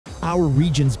Our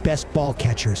region's best ball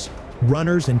catchers,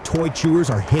 runners, and toy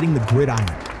chewers are hitting the gridiron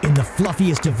in the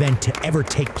fluffiest event to ever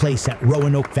take place at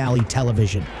Roanoke Valley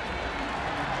Television.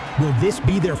 Will this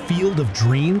be their field of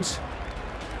dreams?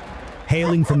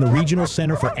 Hailing from the Regional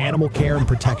Center for Animal Care and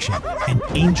Protection and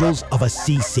Angels of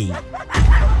Assisi,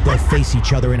 they'll face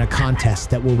each other in a contest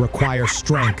that will require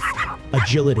strength,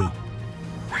 agility,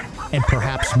 and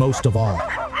perhaps most of all,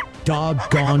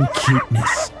 doggone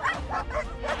cuteness.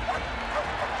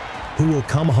 Who will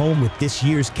come home with this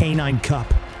year's Canine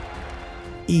Cup?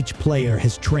 Each player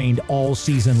has trained all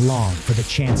season long for the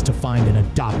chance to find an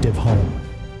adoptive home.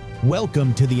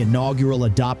 Welcome to the inaugural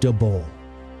Adopt-A-Bowl.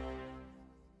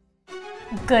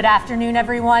 Good afternoon,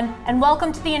 everyone, and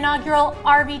welcome to the inaugural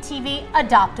RVTV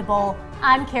Adopt-A-Bowl.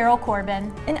 I'm Carol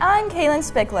Corbin. And I'm Kaylin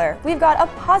Spickler. We've got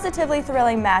a positively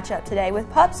thrilling matchup today with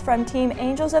pups from Team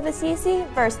Angels of Assisi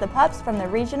versus the pups from the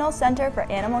Regional Center for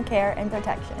Animal Care and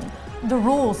Protection. The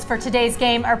rules for today's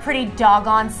game are pretty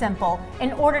doggone simple.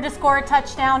 In order to score a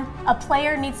touchdown, a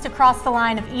player needs to cross the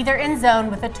line of either end zone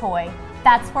with a toy.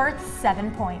 That's worth 7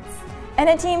 points. And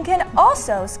a team can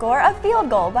also score a field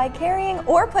goal by carrying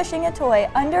or pushing a toy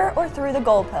under or through the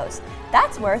goalpost.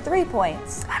 That's worth 3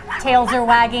 points. Tails are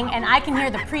wagging and I can hear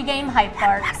the pregame hype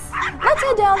barks. Let's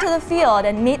head down to the field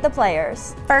and meet the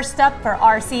players. First up for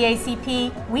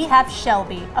RCACP, we have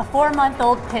Shelby, a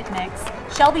 4-month-old pit mix.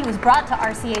 Shelby was brought to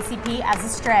RCACP as a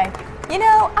stray. You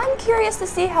know, I'm curious to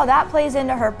see how that plays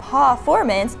into her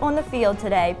performance on the field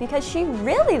today because she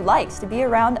really likes to be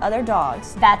around other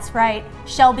dogs. That's right.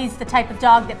 Shelby's the type of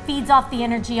dog that feeds off the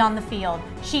energy on the field.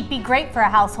 She'd be great for a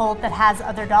household that has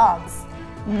other dogs.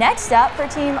 Next up for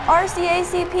Team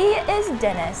RCACP is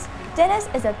Dennis. Dennis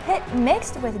is a pit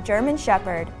mixed with German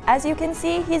Shepherd. As you can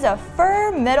see, he's a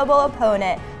formidable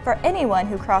opponent for anyone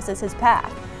who crosses his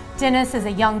path. Dennis is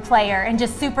a young player and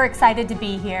just super excited to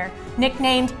be here.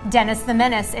 Nicknamed Dennis the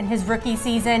Menace in his rookie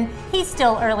season, he's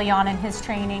still early on in his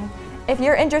training. If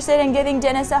you're interested in giving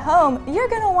Dennis a home, you're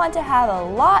going to want to have a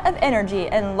lot of energy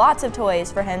and lots of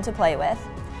toys for him to play with.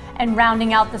 And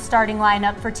rounding out the starting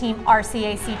lineup for Team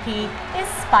RCACP is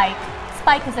Spike.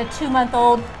 Spike is a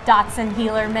 2-month-old Dachshund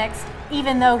Heeler mix.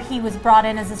 Even though he was brought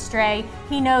in as a stray,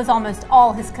 he knows almost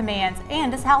all his commands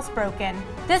and is housebroken.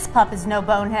 This pup is no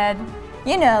bonehead.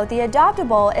 You know, the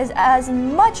Adopt-A-Bowl is as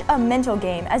much a mental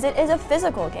game as it is a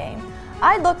physical game.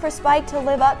 I'd look for Spike to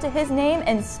live up to his name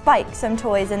and spike some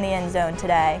toys in the end zone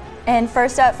today. And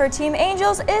first up for Team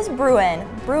Angels is Bruin.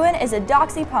 Bruin is a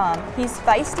Doxy Pom. He's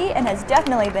feisty and has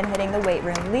definitely been hitting the weight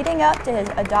room leading up to his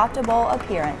Adopt-A-Bowl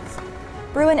appearance.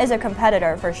 Bruin is a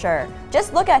competitor for sure.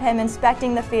 Just look at him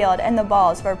inspecting the field and the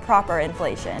balls for proper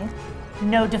inflation.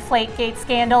 No Deflategate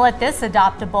scandal at this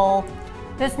Adopt-A-Bowl.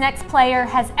 This next player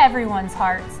has everyone's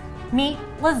hearts. Meet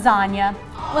Lasagna.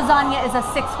 Lasagna is a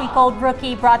 6-week-old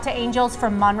rookie brought to Angels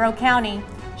from Monroe County.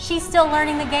 She's still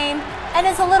learning the game and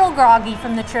is a little groggy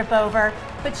from the trip over,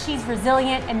 but she's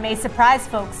resilient and may surprise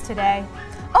folks today.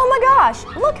 Oh my gosh,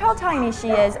 look how tiny she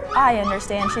is. I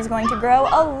understand she's going to grow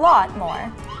a lot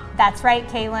more. That's right,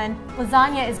 Kaylin.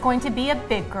 Lasagna is going to be a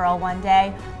big girl one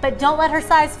day, but don't let her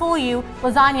size fool you.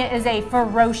 Lasagna is a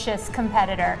ferocious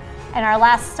competitor. And our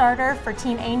last starter for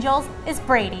Team Angels is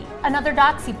Brady, another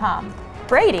Doxy Pom.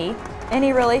 Brady?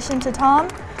 Any relation to Tom?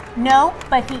 No,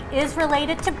 but he is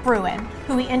related to Bruin,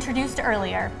 who we introduced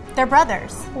earlier. They're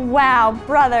brothers. Wow,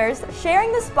 brothers,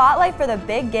 sharing the spotlight for the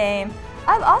big game.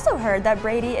 I've also heard that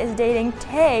Brady is dating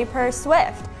Tay Per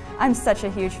Swift. I'm such a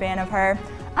huge fan of her.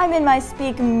 I'm in my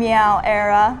speak meow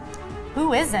era.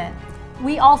 Who isn't?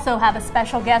 We also have a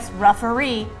special guest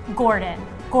referee, Gordon.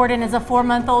 Gordon is a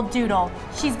 4-month-old doodle.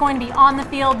 She's going to be on the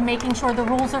field making sure the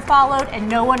rules are followed and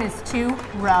no one is too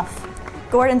rough.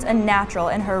 Gordon's a natural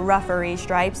in her referee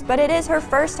stripes, but it is her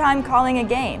first time calling a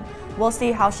game. We'll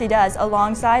see how she does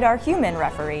alongside our human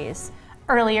referees.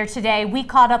 Earlier today, we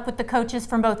caught up with the coaches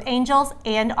from both Angels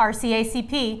and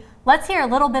RCACP. Let's hear a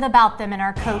little bit about them in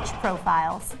our coach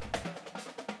profiles.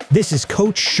 This is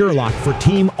Coach Sherlock for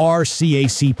Team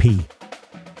RCACP.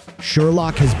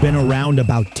 Sherlock has been around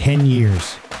about 10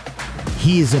 years.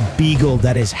 He is a beagle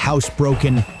that is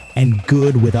housebroken and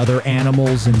good with other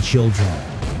animals and children.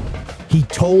 He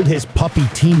told his puppy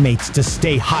teammates to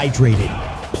stay hydrated,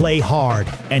 play hard,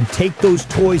 and take those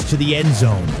toys to the end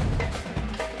zone.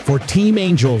 For Team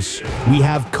Angels, we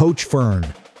have Coach Fern.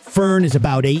 Fern is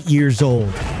about 8 years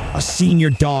old, a senior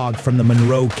dog from the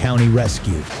Monroe County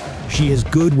Rescue. She is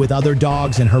good with other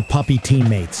dogs and her puppy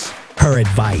teammates. Her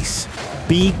advice: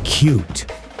 be cute,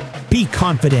 be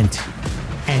confident,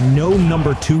 and no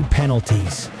number 2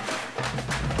 penalties.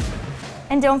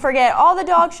 And don't forget, all the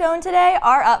dogs shown today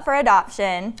are up for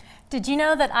adoption. Did you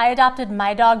know that I adopted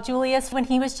my dog Julius when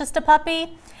he was just a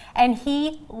puppy? And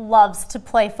he loves to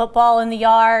play football in the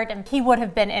yard, and he would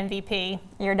have been MVP.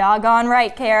 You're doggone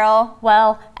right, Carol.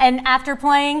 Well, and after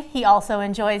playing, he also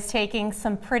enjoys taking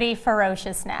some pretty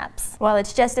ferocious naps. Well,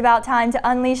 it's just about time to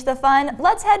unleash the fun.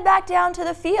 Let's head back down to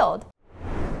the field.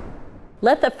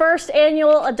 Let the first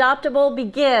annual Adopt-A-Bowl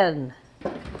begin.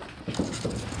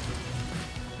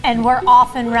 And we're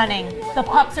off and running. The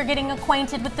pups are getting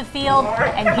acquainted with the field,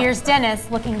 and here's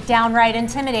Dennis looking downright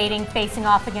intimidating facing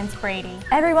off against Brady.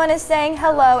 Everyone is saying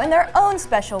hello in their own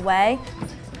special way.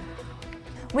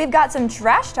 We've got some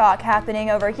trash talk happening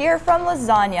over here from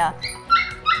Lasagna.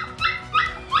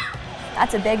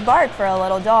 That's a big bark for a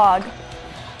little dog.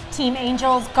 Team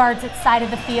Angels guards its side of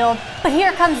the field, but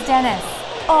here comes Dennis.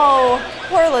 Oh,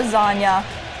 poor Lasagna.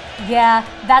 Yeah,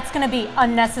 that's gonna be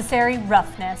unnecessary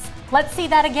roughness. Let's see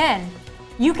that again.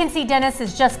 You can see Dennis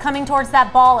is just coming towards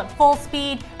that ball at full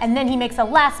speed, and then he makes a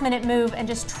last-minute move and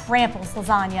just tramples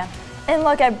Lasagna. And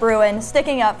look at Bruin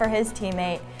sticking up for his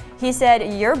teammate. He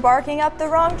said, "You're barking up the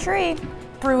wrong tree."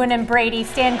 Bruin and Brady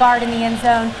stand guard in the end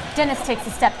zone. Dennis takes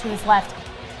a step to his left.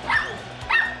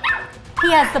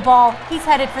 He has the ball, he's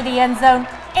headed for the end zone,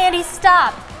 and he's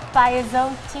stopped by his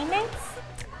own teammates.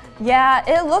 Yeah,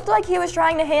 it looked like he was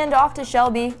trying to hand off to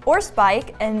Shelby or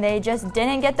Spike, and they just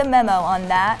didn't get the memo on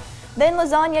that. Then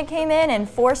Lasagna came in and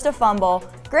forced a fumble.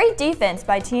 Great defense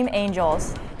by Team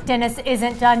Angels. Dennis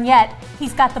isn't done yet.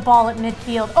 He's got the ball at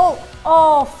midfield.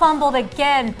 Oh, fumbled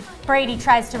again. Brady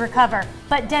tries to recover,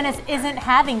 but Dennis isn't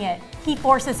having it. He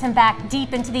forces him back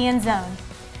deep into the end zone.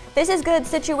 This is good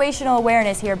situational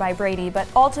awareness here by Brady, but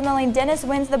ultimately Dennis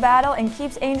wins the battle and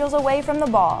keeps Angels away from the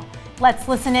ball. Let's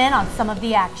listen in on some of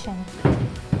the action.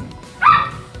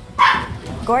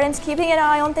 Gordon's keeping an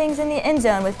eye on things in the end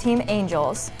zone with Team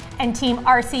Angels. And Team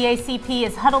RCACP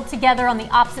is huddled together on the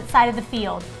opposite side of the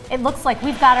field. It looks like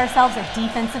we've got ourselves a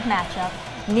defensive matchup.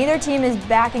 Neither team is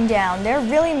backing down. They're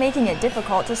really making it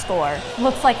difficult to score.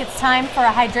 Looks like it's time for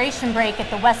a hydration break at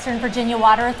the Western Virginia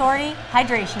Water Authority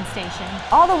Hydration Station.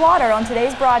 All the water on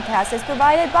today's broadcast is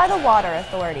provided by the Water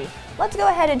Authority. Let's go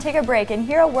ahead and take a break and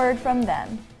hear a word from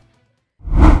them.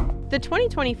 The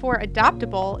 2024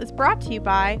 Adopt-A-Bowl is brought to you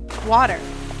by Water.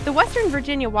 The Western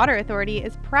Virginia Water Authority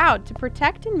is proud to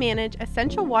protect and manage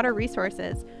essential water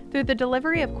resources through the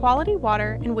delivery of quality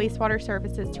water and wastewater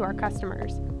services to our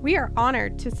customers. We are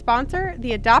honored to sponsor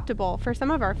the Adopt-A-Bowl for some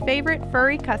of our favorite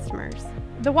furry customers.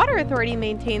 The Water Authority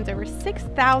maintains over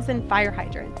 6,000 fire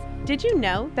hydrants. Did you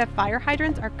know that fire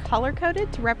hydrants are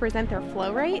color-coded to represent their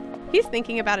flow rate? He's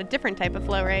thinking about a different type of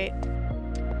flow rate.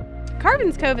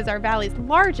 Carvin's Cove is our valley's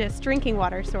largest drinking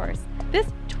water source. This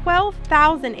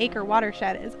 12,000-acre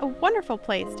watershed is a wonderful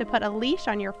place to put a leash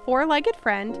on your four-legged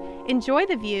friend, enjoy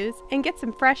the views, and get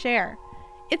some fresh air.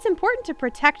 It's important to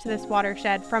protect this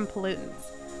watershed from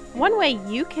pollutants. One way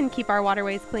you can keep our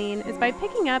waterways clean is by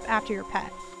picking up after your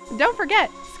pet. Don't forget,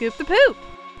 scoop the poop!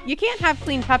 You can't have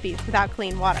clean puppies without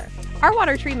clean water. Our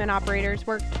water treatment operators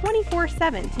work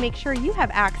 24/7 to make sure you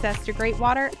have access to great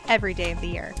water every day of the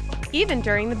year, even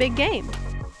during the big game.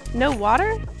 No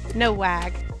water, no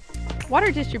wag.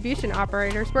 Water distribution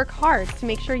operators work hard to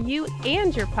make sure you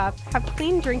and your pup have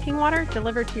clean drinking water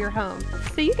delivered to your home,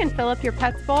 so you can fill up your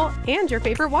pet's bowl and your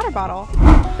favorite water bottle.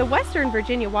 The Western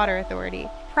Virginia Water Authority,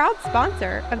 proud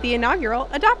sponsor of the inaugural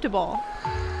Adopt-A-Bowl.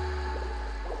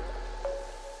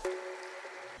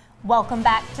 Welcome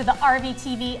back to the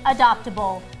RVTV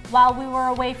Adopt-A-Bowl. While we were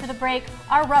away for the break,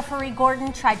 our referee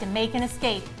Gordon tried to make an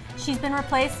escape. She's been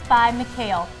replaced by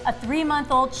Mikhail, a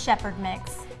 3-month-old shepherd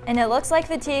mix. And it looks like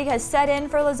fatigue has set in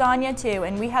for Lasagna too,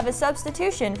 and we have a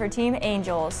substitution for Team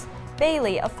Angels.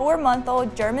 Bailey, a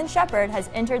 4-month-old German shepherd, has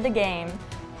entered the game.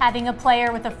 Having a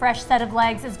player with a fresh set of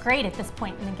legs is great at this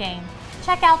point in the game.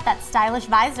 Check out that stylish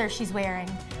visor she's wearing.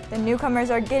 The newcomers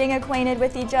are getting acquainted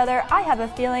with each other. I have a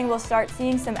feeling we'll start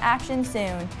seeing some action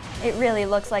soon. It really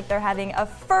looks like they're having a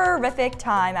fur-rific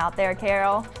time out there,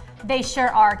 Carol. They sure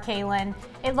are, Kaylin.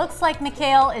 It looks like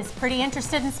Mikhail is pretty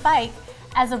interested in Spike.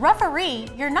 As a referee,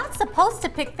 you're not supposed to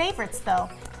pick favorites, though.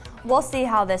 We'll see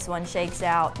how this one shakes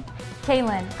out.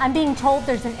 Kaylin, I'm being told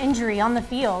there's an injury on the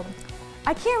field.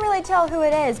 I can't really tell who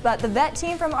it is, but the vet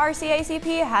team from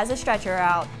RCACP has a stretcher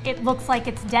out. It looks like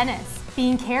it's Dennis.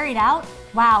 Being carried out?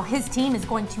 Wow, his team is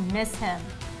going to miss him.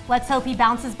 Let's hope he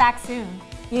bounces back soon.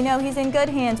 You know he's in good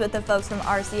hands with the folks from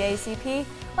RCACP.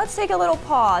 Let's take a little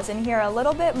pause and hear a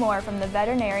little bit more from the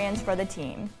veterinarians for the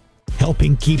team.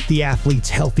 Helping keep the athletes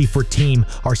healthy for Team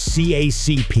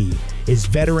RCACP is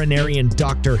veterinarian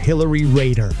Dr. Hillary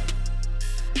Rader.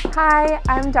 Hi,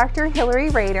 I'm Dr. Hillary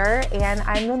Rader, and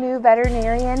I'm the new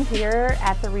veterinarian here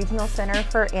at the Regional Center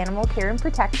for Animal Care and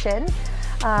Protection.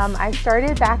 I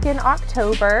started back in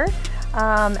October,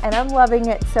 and I'm loving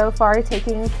it so far,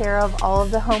 taking care of all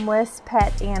of the homeless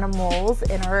pet animals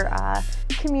in our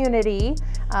community,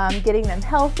 getting them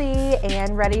healthy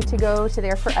and ready to go to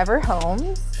their forever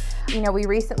homes. You know, we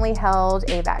recently held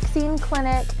a vaccine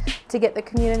clinic to get the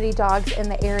community dogs in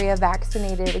the area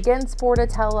vaccinated against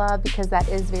Bordetella, because that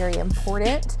is very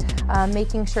important.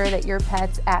 Making sure that your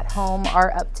pets at home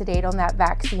are up to date on that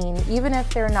vaccine, even if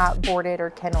they're not boarded or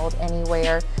kenneled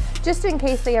anywhere, just in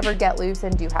case they ever get loose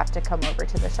and do have to come over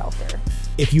to the shelter.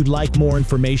 If you'd like more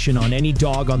information on any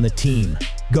dog on the team,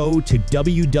 go to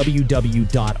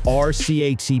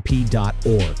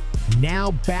www.rcacp.org.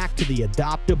 Now back to the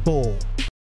Adopt-A-Bowl.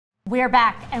 We're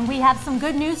back, and we have some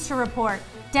good news to report.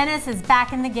 Dennis is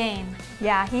back in the game.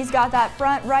 Yeah, he's got that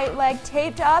front right leg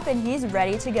taped up and he's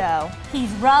ready to go. He's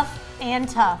rough and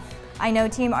tough. I know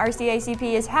Team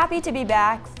RCACP is happy to be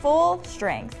back, full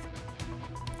strength.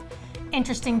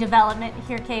 Interesting development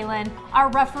here, Kaylin. Our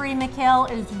referee, Mikhail,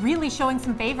 is really showing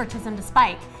some favoritism to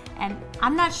Spike, and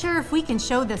I'm not sure if we can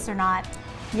show this or not.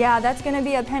 Yeah, that's going to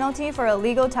be a penalty for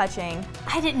illegal touching.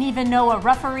 I didn't even know a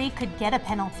referee could get a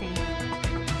penalty.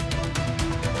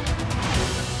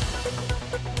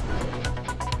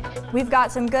 We've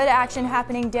got some good action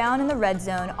happening down in the red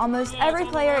zone. Almost every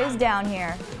player is down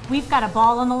here. We've got a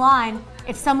ball on the line.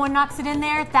 If someone knocks it in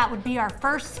there, that would be our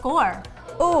first score.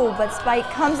 Ooh, but Spike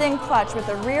comes in clutch with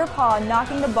the rear paw,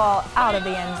 knocking the ball out of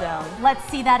the end zone. Let's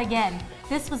see that again.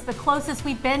 This was the closest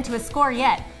we've been to a score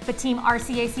yet, but Team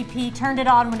RCACP turned it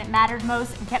on when it mattered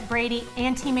most and kept Brady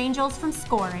and Team Angels from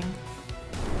scoring.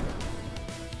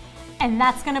 And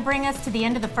that's going to bring us to the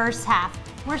end of the first half.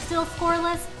 We're still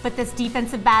scoreless, but this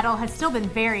defensive battle has still been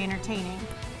very entertaining.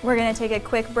 We're going to take a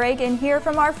quick break and hear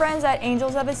from our friends at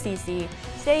Angels of Assisi.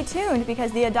 Stay tuned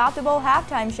because the Adopt-A-Bowl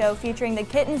halftime show featuring the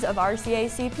kittens of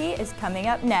RCACP is coming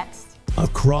up next.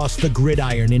 Across the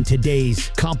gridiron in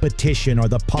today's competition are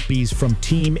the puppies from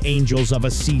Team Angels of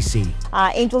Assisi.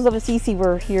 Angels of Assisi,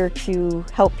 we're here to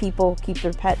help people keep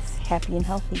their pets happy and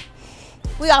healthy.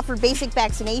 We offer basic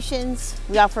vaccinations,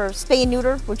 we offer spay and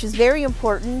neuter, which is very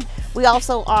important. We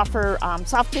also offer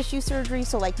soft tissue surgery,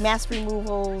 so like mask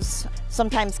removals.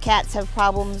 Sometimes cats have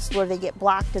problems where they get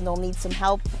blocked and they'll need some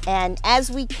help. And as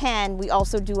we can, we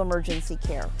also do emergency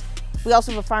care. We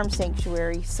also have a farm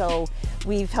sanctuary, so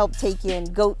we've helped take in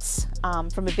goats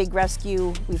from a big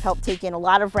rescue. We've helped take in a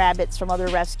lot of rabbits from other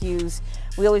rescues.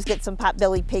 We always get some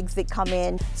pot-bellied pigs that come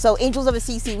in. So Angels of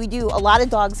Assisi, we do a lot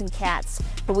of dogs and cats,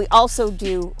 but we also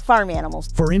do farm animals.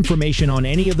 For information on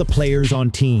any of the players on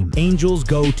Team Angels,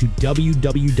 go to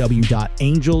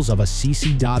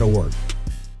www.angelsofassisi.org.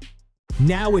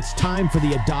 Now it's time for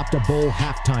the Adopt-A-Bowl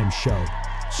halftime show,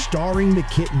 starring the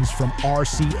kittens from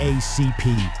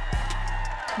RCACP.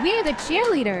 We're the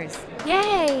cheerleaders.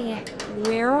 Yay!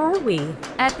 Where are we?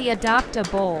 At the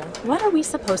Adopt-A-Bowl. What are we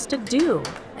supposed to do?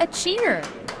 A cheer.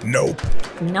 Nope.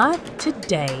 Not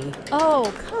today.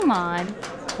 Oh, come on.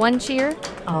 One cheer?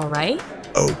 All right.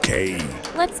 Okay.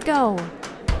 Let's go.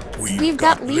 We've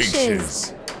got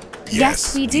leashes.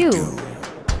 Yes, we do.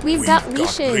 We've got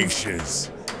leashes.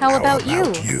 How about you?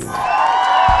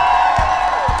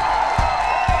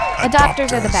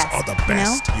 Adopters are the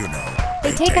best, you know?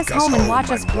 They take us home and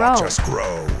watch us grow.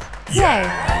 Yay!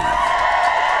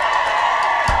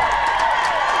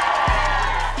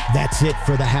 That's it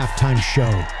for the halftime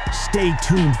show. Stay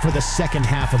tuned for the second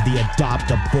half of the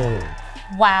Adopt-A-Bowl.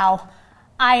 Wow,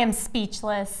 I am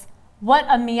speechless. What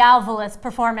a meowvelous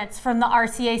performance from the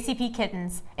RCACP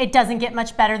kittens. It doesn't get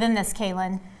much better than this,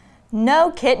 Kaylin.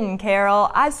 No kidding, Carol.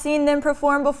 I've seen them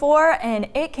perform before, and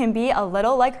it can be a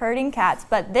little like herding cats,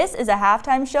 but this is a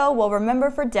halftime show we'll remember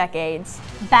for decades.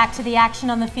 Back to the action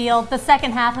on the field, the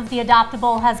second half of the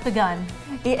Adopt-A-Bowl has begun.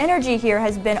 The energy here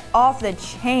has been off the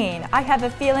chain. I have a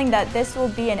feeling that this will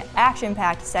be an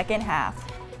action-packed second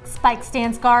half. Spike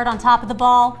stands guard on top of the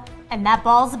ball, and that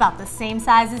ball's about the same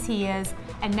size as he is,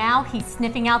 and now he's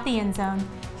sniffing out the end zone.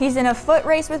 He's in a foot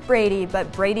race with Brady, but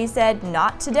Brady said,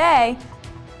 "Not today."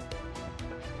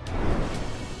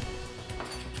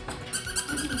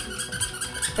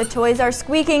 The toys are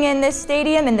squeaking in this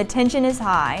stadium and the tension is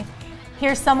high.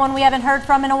 Here's someone we haven't heard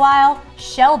from in a while,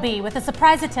 Shelby, with a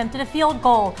surprise attempt at a field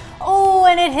goal. Oh,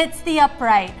 and it hits the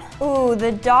upright. Ooh,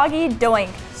 the doggy doink.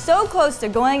 So close to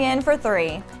going in for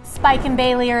 3. Spike and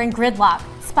Bailey are in gridlock.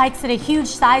 Spike's at a huge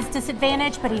size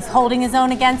disadvantage, but he's holding his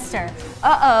own against her.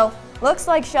 Uh-oh, looks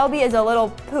like Shelby is a little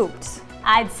pooped.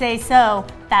 I'd say so.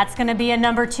 That's gonna be a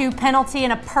number 2 penalty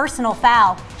and a personal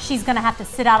foul. She's gonna have to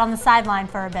sit out on the sideline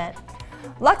for a bit.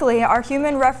 Luckily, our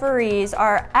human referees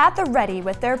are at the ready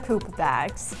with their poop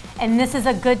bags. And this is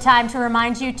a good time to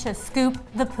remind you to scoop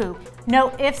the poop.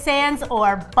 No ifs, ands,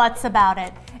 or buts about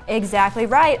it. Exactly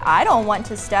right. I don't want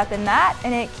to step in that,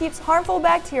 and it keeps harmful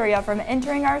bacteria from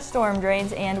entering our storm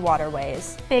drains and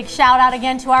waterways. Big shout out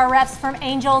again to our reps from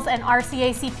Angels and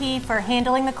RCACP for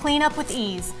handling the cleanup with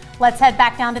ease. Let's head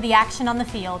back down to the action on the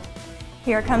field.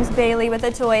 Here comes Bailey with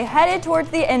a toy headed towards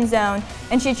the end zone,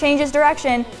 and she changes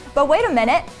direction. But wait a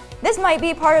minute, this might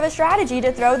be part of a strategy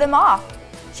to throw them off.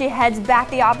 She heads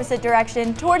back the opposite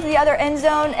direction towards the other end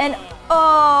zone, and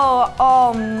oh,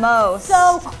 almost.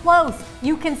 So close.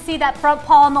 You can see that front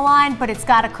paw on the line, but it's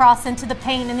got to cross into the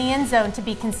paint in the end zone to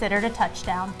be considered a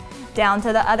touchdown. Down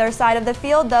to the other side of the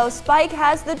field, though, Spike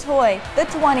has the toy, the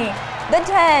 20, the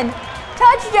 10.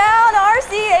 Touchdown,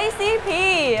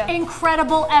 RCACP!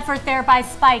 Incredible effort there by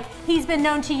Spike. He's been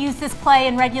known to use this play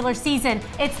in regular season.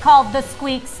 It's called the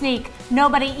squeak sneak.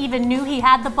 Nobody even knew he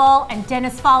had the ball, and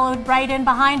Dennis followed right in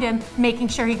behind him, making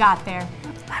sure he got there.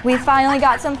 We finally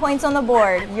got some points on the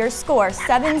board. Your score,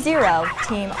 7-0,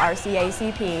 Team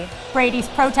RCACP. Brady's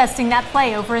protesting that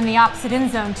play over in the opposite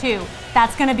end zone, too.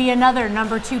 That's going to be another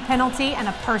number 2 penalty and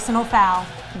a personal foul.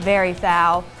 Very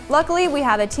foul. Luckily, we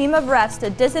have a team of refs to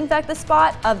disinfect the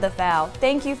spot of the foul.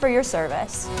 Thank you for your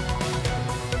service.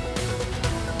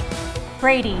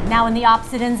 Brady, now in the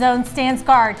opposite end zone, stands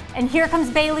guard. And here comes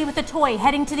Bailey with a toy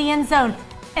heading to the end zone.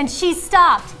 And she's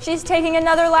stopped. She's taking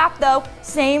another lap though.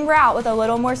 Same route with a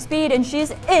little more speed, and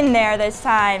she's in there this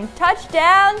time.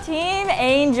 Touchdown, Team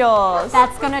Angels.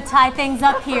 That's gonna tie things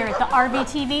up here at the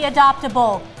RVTV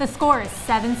Adopt-A-Bowl. The score is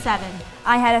 7-7.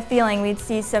 I had a feeling we'd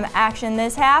see some action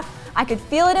this half. I could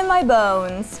feel it in my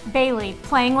bones. Bailey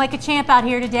playing like a champ out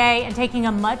here today and taking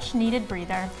a much needed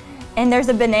breather. And there's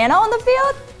a banana on the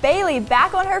field. Bailey,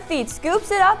 back on her feet, scoops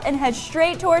it up and heads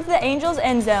straight towards the Angels'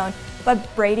 end zone.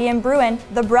 But Brady and Bruin,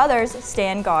 the brothers,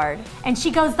 stand guard. And she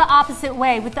goes the opposite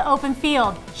way with the open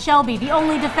field. Shelby, the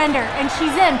only defender, and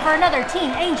she's in for another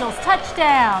Team Angels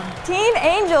touchdown. Team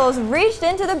Angels reached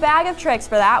into the bag of tricks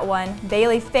for that one.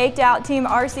 Bailey faked out Team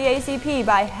RCACP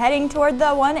by heading toward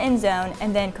the one end zone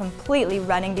and then completely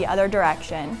running the other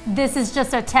direction. This is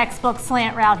just a textbook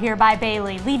slant route here by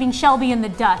Bailey, leaving Shelby in the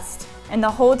dust. And the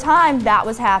whole time that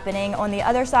was happening, on the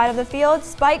other side of the field,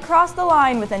 Spike crossed the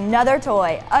line with another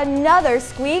toy, another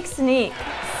squeak sneak.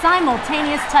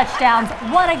 Simultaneous touchdowns.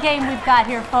 What a game we've got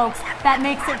here, folks. That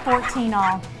makes it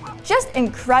 14-all. Just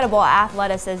incredible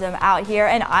athleticism out here,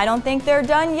 and I don't think they're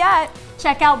done yet.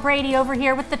 Check out Brady over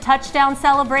here with the touchdown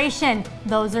celebration.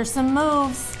 Those are some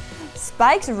moves.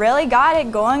 Spike's really got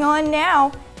it going on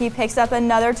now. He picks up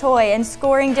another toy and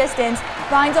scoring distance,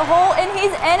 finds a hole, and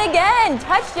he's in again.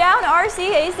 Touchdown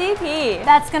RCACP.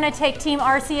 That's going to take Team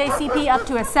RCACP up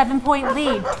to a 7-point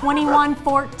lead,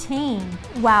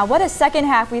 21-14. Wow, what a second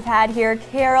half we've had here,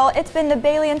 Carol. It's been the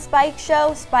Bailey and Spike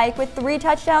show. Spike with 3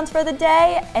 touchdowns for the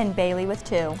day and Bailey with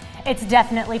 2. It's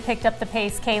definitely picked up the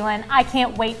pace, Kaylin. I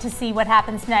can't wait to see what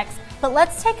happens next. But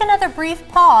let's take another brief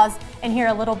pause and hear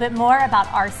a little bit more about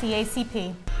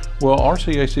RCACP. Well,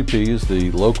 RCACP is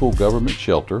the local government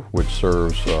shelter which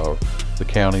serves the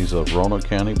counties of Roanoke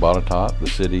County, Botetourt, the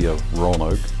city of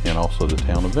Roanoke, and also the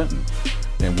town of Benton.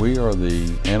 And we are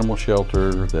the animal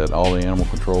shelter that all the animal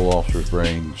control officers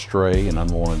bring stray and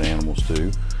unwanted animals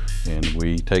to. And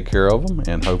we take care of them,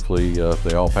 and hopefully if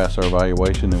they all pass our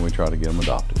evaluation, then we try to get them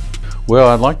adopted. Well,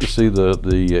 I'd like to see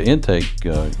the intake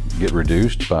get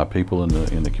reduced by people in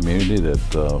the community that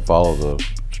follow the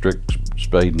strict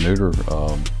spade and neuter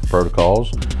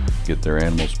protocols, get their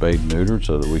animals spayed and neutered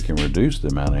so that we can reduce the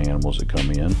amount of animals that come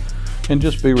in, and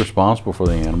just be responsible for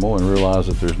the animal and realize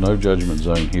that there's no judgment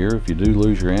zone here. If you do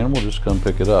lose your animal, just come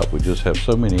pick it up. We just have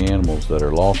so many animals that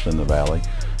are lost in the valley,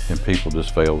 and people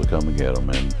just fail to come and get them.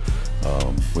 And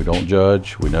we don't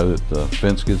judge. We know that the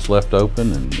fence gets left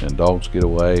open and dogs get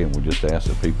away, and we just ask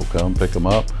that people come pick them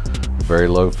up. A very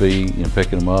low fee in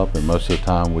picking them up, and most of the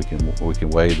time we can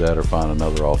waive that or find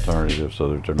another alternative so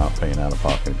that they're not paying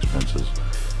out-of-pocket expenses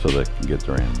so they can get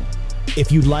their animal.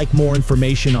 If you'd like more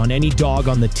information on any dog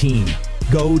on the team,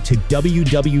 go to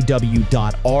www.rcacp.org.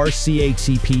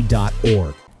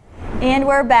 And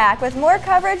we're back with more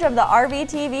coverage of the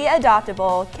RVTV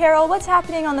Adopt-A-Bowl. Carol, what's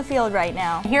happening on the field right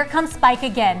now? Here comes Spike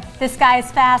again. This guy is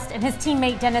fast, and his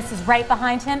teammate Dennis is right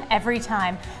behind him every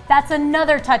time. That's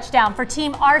another touchdown for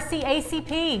Team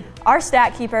RCACP. Our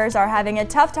stat keepers are having a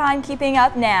tough time keeping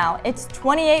up now. It's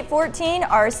 28-14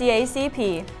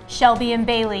 RCACP. Shelby and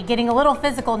Bailey getting a little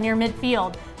physical near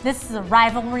midfield. This is a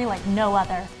rivalry like no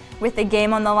other. With the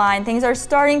game on the line, things are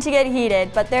starting to get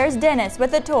heated, but there's Dennis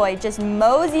with the toy just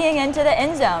moseying into the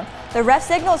end zone. The ref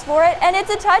signals for it, and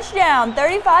it's a touchdown,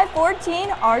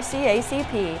 35-14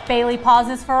 RCACP. Bailey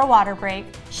pauses for a water break.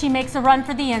 She makes a run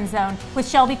for the end zone, with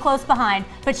Shelby close behind,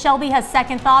 but Shelby has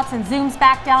second thoughts and zooms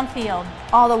back downfield.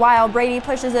 All the while, Brady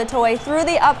pushes a toy through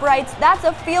the uprights. That's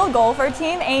a field goal for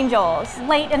Team Angels.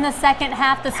 Late in the second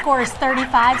half, the score is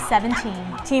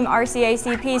 35-17. Team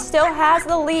RCACP still has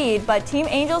the lead, but Team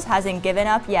Angels hasn't given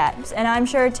up yet. And I'm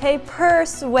sure Taper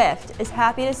Swift is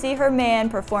happy to see her man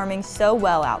performing so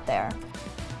well out there.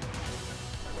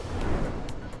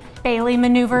 Bailey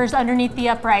maneuvers underneath the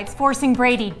uprights, forcing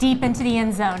Brady deep into the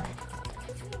end zone.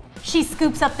 She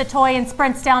scoops up the toy and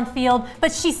sprints downfield,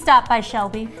 but she's stopped by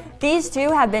Shelby. These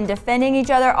two have been defending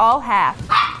each other all half.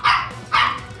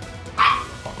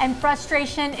 And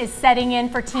frustration is setting in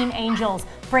for Team Angels.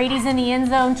 Brady's in the end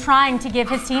zone trying to give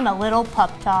his team a little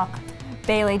pup talk.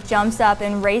 Bailey jumps up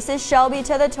and races Shelby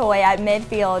to the toy at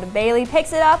midfield. Bailey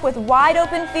picks it up with wide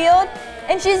open field,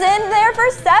 and she's in there for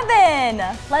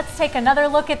 7. Let's take another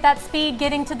look at that speed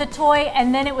getting to the toy,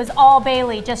 and then it was all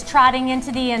Bailey just trotting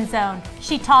into the end zone.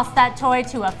 She tossed that toy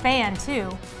to a fan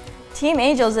too. Team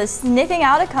Angels is sniffing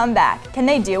out a comeback. Can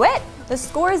they do it? The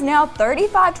score is now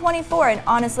 35-24, and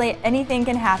honestly, anything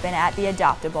can happen at the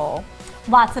Adopt-A-Bowl.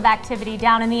 Lots of activity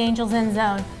down in the Angels' end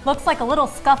zone. Looks like a little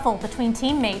scuffle between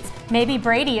teammates. Maybe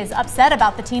Brady is upset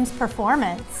about the team's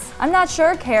performance. I'm not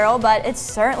sure, Carol, but it's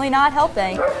certainly not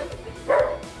helping.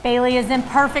 Bailey is in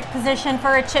perfect position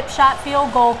for a chip shot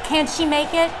field goal. Can she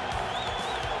make it?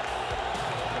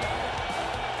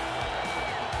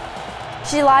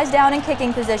 She lies down in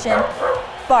kicking position,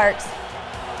 barks,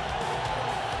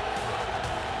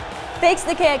 fakes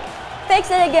the kick,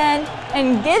 fakes it again,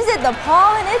 and gives it the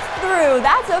paw, and it's through.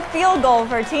 That's a field goal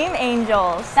for Team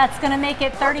Angels. That's gonna make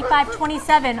it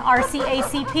 35-27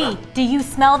 RCACP. Do you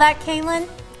smell that, Kaylin?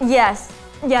 Yes.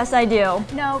 Yes, I do.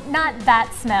 No, not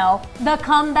that smell. The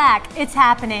comeback. It's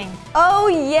happening. Oh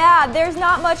yeah, there's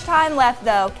not much time left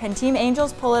though. Can Team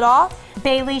Angels pull it off?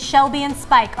 Bailey, Shelby, and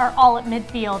Spike are all at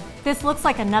midfield. This looks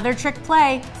like another trick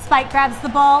play. Spike grabs the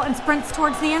ball and sprints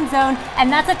towards the end zone,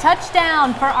 and that's a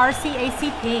touchdown for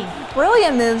RCACP.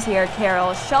 Brilliant moves here,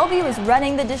 Carol. Shelby was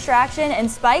running the distraction,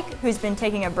 and Spike, who's been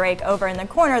taking a break over in the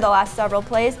corner the last several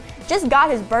plays, just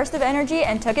got his burst of energy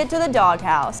and took it to the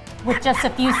doghouse. With just a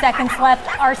few seconds left,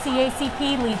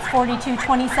 RCACP leads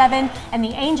 42-27, and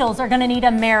the Angels are going to need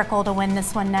a miracle to win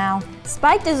this one now.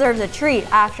 Spike deserves a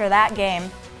treat after that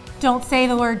game. Don't say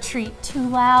the word treat too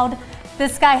loud.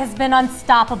 This guy has been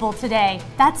unstoppable today.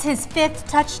 That's his 5th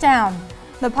touchdown.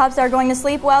 The pups are going to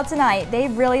sleep well tonight.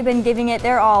 They've really been giving it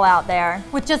their all out there.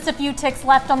 With just a few ticks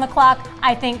left on the clock,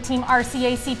 I think Team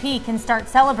RCACP can start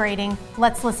celebrating.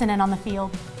 Let's listen in on the field.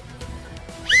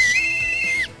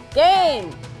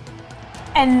 Game!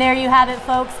 And there you have it,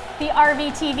 folks. The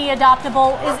RVTV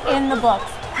Adopt-A-Bowl is in the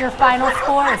books. Your final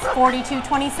score is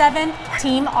 42-27,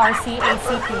 Team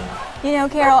RCACP. You know,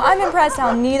 Carol, I'm impressed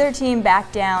how neither team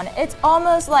backed down. It's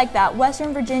almost like that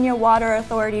Western Virginia Water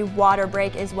Authority water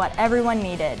break is what everyone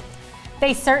needed.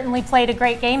 They certainly played a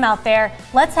great game out there.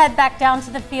 Let's head back down to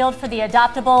the field for the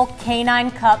Adopt-A-Bowl Canine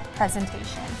Cup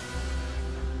presentation.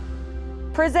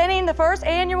 Presenting the first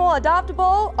annual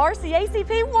Adopt-A-Bowl,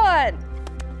 RCACP won!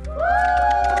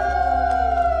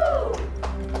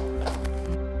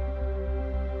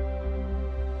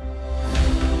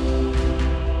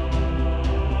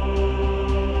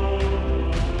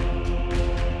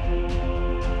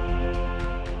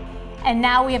 And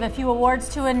now we have a few awards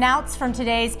to announce from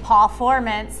today's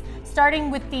Pawformance. Starting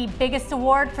with the biggest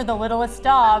award for the littlest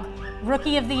dog.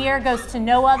 Rookie of the Year goes to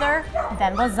no other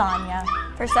than Lasagna.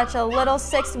 For such a little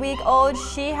 6-week-old,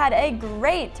 she had a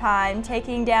great time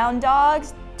taking down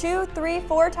dogs 2, 3,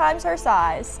 4 times her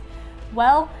size.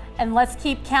 Well, and let's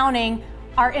keep counting.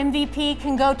 Our MVP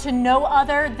can go to no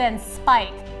other than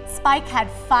Spike. Spike had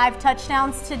 5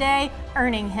 touchdowns today,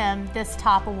 earning him this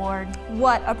top award.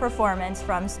 What a performance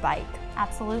from Spike.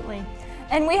 Absolutely.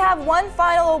 And we have one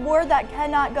final award that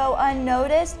cannot go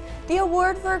unnoticed. The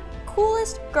award for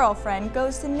coolest girlfriend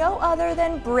goes to no other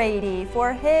than Brady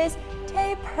for his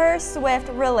Taper Swift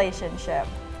relationship.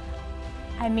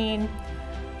 I mean,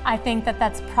 I think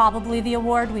that's probably the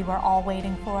award we were all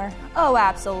waiting for. Oh,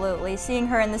 absolutely. Seeing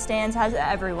her in the stands has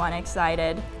everyone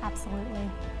excited. Absolutely.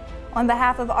 On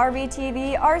behalf of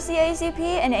RVTV, RCACP,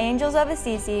 and Angels of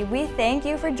Assisi, we thank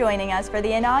you for joining us for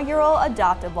the inaugural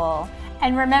Adopt-A-Bowl.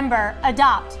 And remember,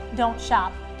 adopt, don't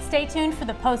shop. Stay tuned for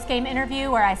the post-game interview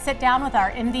where I sit down with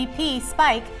our MVP,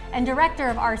 Spike, and Director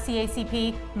of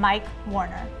RCACP, Mike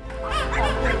Warner.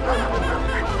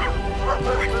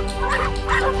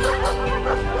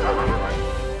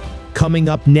 Coming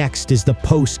up next is the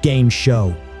post-game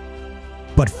show.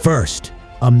 But first,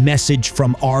 a message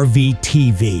from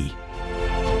RVTV.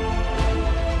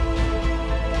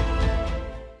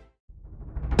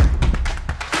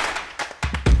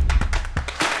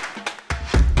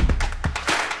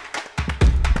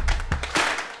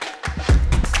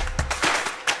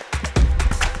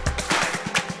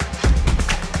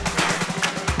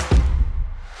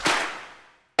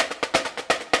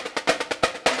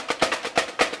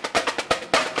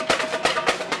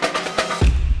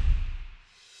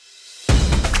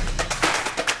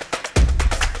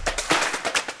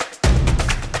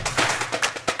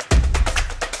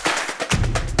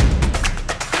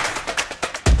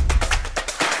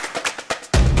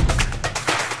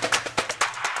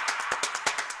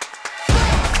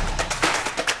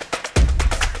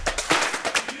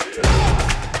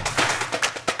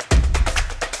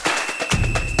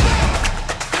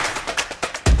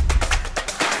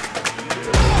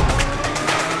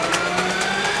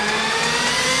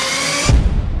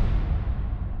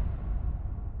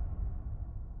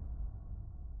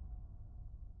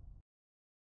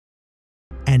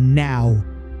 And now,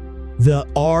 the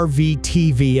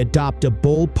RVTV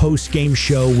Adopt-A-Bowl post-game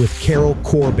show with Carol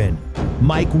Corbin,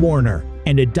 Mike Warner,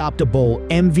 and Adopt-A-Bowl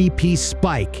MVP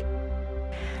Spike.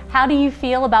 How do you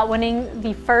feel about winning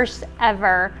the first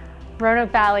ever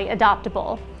Roanoke Valley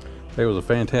Adopt-A-Bowl? It was a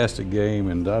fantastic game,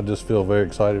 and I just feel very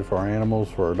excited for our animals,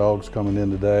 for our dogs coming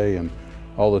in today, and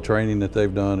all the training that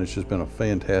they've done. It's just been a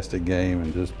fantastic game,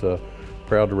 and just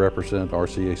proud to represent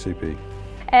RCACP.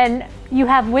 And you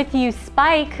have with you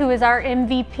Spike, who is our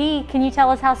MVP. Can you tell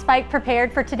us how Spike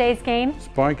prepared for today's game?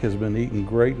 Spike has been eating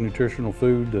great nutritional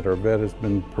food that our vet has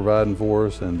been providing for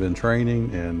us and been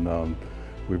training, and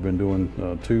we've been doing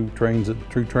two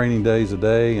training days a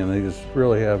day, and they just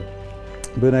really have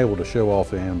been able to show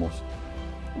off the animals.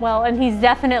 Well, and he's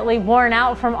definitely worn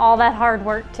out from all that hard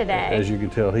work today. As you can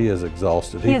tell, he is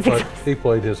exhausted. He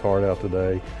played his heart out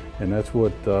today, and that's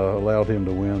what allowed him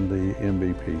to win the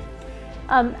MVP.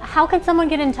 How can someone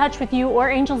get in touch with you or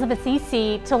Angels of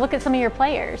Assisi to look at some of your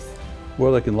players?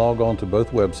 Well, they can log on to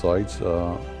both websites.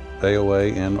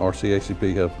 AOA and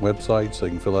RCACP have websites. They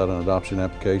can fill out an adoption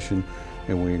application,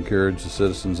 and we encourage the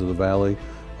citizens of the Valley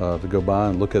to go by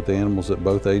and look at the animals that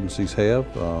both agencies have.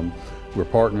 We're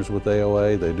partners with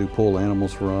AOA. They do pull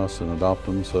animals for us and adopt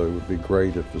them, so it would be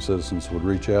great if the citizens would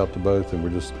reach out to both, and we're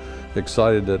just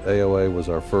excited that AOA was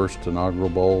our first inaugural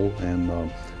bowl,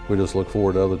 and we just look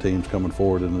forward to other teams coming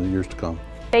forward in the years to come.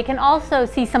 They can also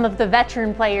see some of the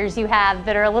veteran players you have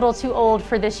that are a little too old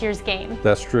for this year's game.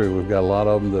 That's true. We've got a lot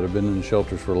of them that have been in the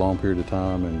shelters for a long period of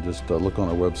time, and just look on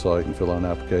our website and fill out an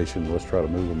application. Let's try to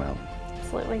move them out.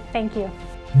 Absolutely. Thank you.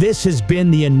 This has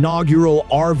been the inaugural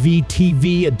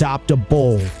RVTV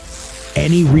Adopt-A-Bowl.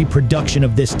 Any reproduction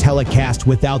of this telecast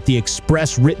without the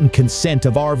express written consent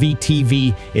of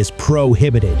RVTV is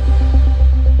prohibited.